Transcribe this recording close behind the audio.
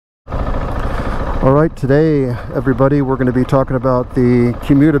Alright, today everybody we're going to be talking about the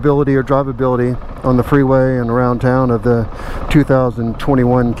commutability or drivability on the freeway and around town of the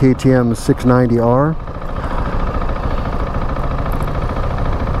 2021 KTM 690R.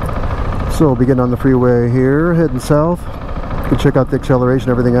 So we'll begin on the freeway here, heading south. You can check out the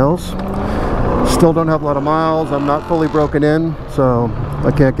acceleration, everything else. Still don't have a lot of miles, I'm not fully broken in, so I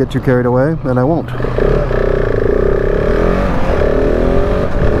can't get too carried away, and I won't.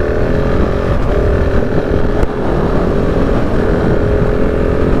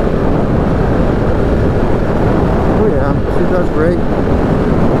 That's great.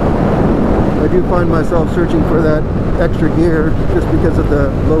 I do find myself searching for that extra gear just because of the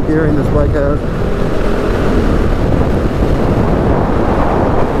low gearing this bike has.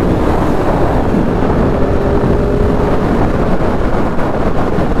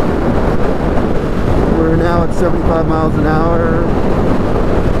 We're now at 75 miles an hour.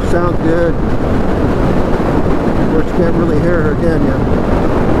 Sounds good. Of course, you can't really hear her again yet.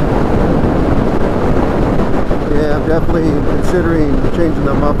 Yeah, I'm definitely considering changing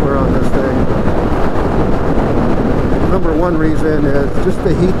the muffler on this thing. Number one reason is just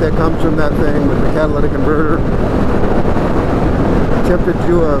the heat that comes from that thing with the catalytic converter. I attempted to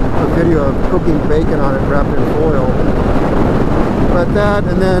do a video of cooking bacon on it wrapped in foil. But that,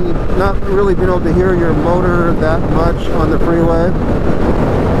 and then not really being able to hear your motor that much on the freeway.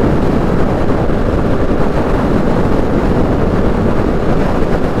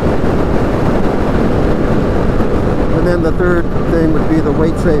 And then the third thing would be the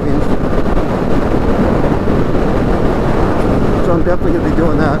weight savings. So I'm definitely going to be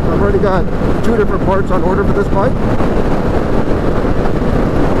doing that. I've already got 2 different parts on order for this bike.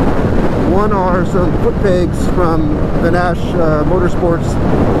 One are some foot pegs from Vanash Motorsports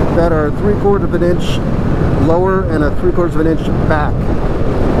that are 3/4 of an inch lower and a 3/4 of an inch back.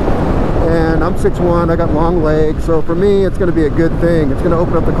 And I'm 6'1", I got long legs, so for me it's going to be a good thing. It's going to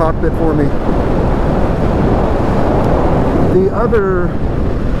open up the cockpit for me. The other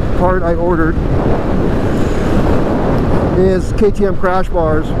part I ordered is KTM crash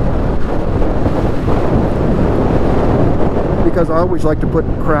bars, because I always like to put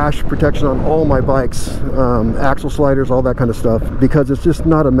crash protection on all my bikes, axle sliders, all that kind of stuff, because it's just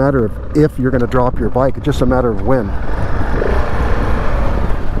not a matter of if you're going to drop your bike, it's just a matter of when.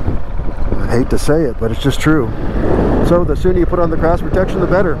 I hate to say it, but it's just true. So the sooner you put on the crash protection, the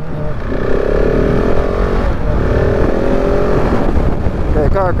better. Okay,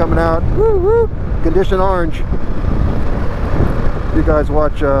 car coming out. Woo woo! Condition orange. You guys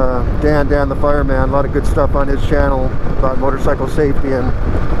watch Dan the Fireman. A lot of good stuff on his channel about motorcycle safety, and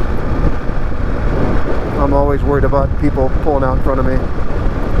I'm always worried about people pulling out in front of me.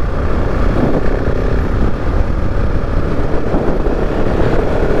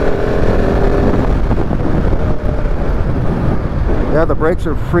 Yeah, the brakes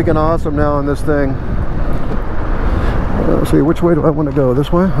are freaking awesome now on this thing. Let's see, which way do I want to go?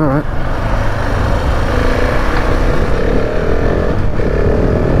 This way? Alright.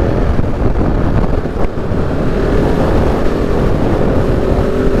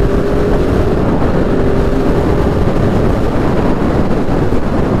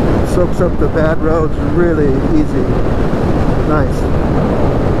 Soaks up the bad roads really easy. Nice.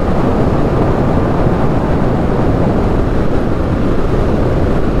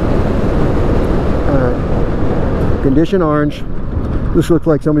 Condition orange. This looks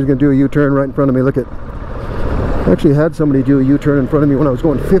like somebody's going to do a U-turn right in front of me. Look at, I actually had somebody do a U-turn in front of me when I was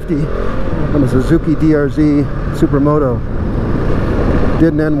going 50 on a Suzuki DRZ Supermoto.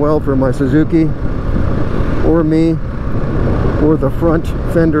 Didn't end well for my Suzuki or me or the front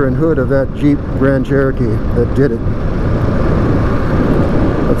fender and hood of that Jeep Grand Cherokee that did it.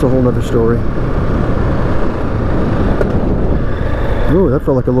 That's a whole nother story. Oh, that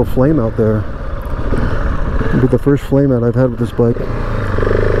felt like a little flame out there. It'll be the first flame out I've had with this bike.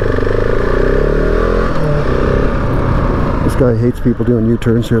 This guy hates people doing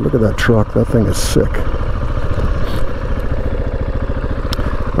U-turns here. Look at that truck. That thing is sick.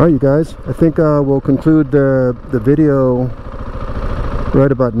 Alright, you guys. I think we'll conclude the video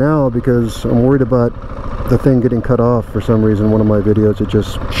right about now, because I'm worried about the thing getting cut off for some reason. One of my videos, it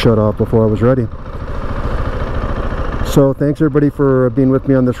just shut off before I was ready. So thanks everybody for being with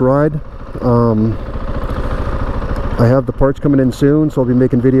me on this ride. I have the parts coming in soon, so I'll be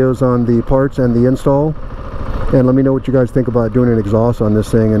making videos on the parts and the install. And let me know what you guys think about doing an exhaust on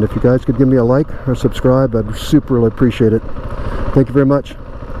this thing. And if you guys could give me a like or subscribe, I'd super appreciate it. Thank you very much.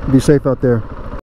 Be safe out there.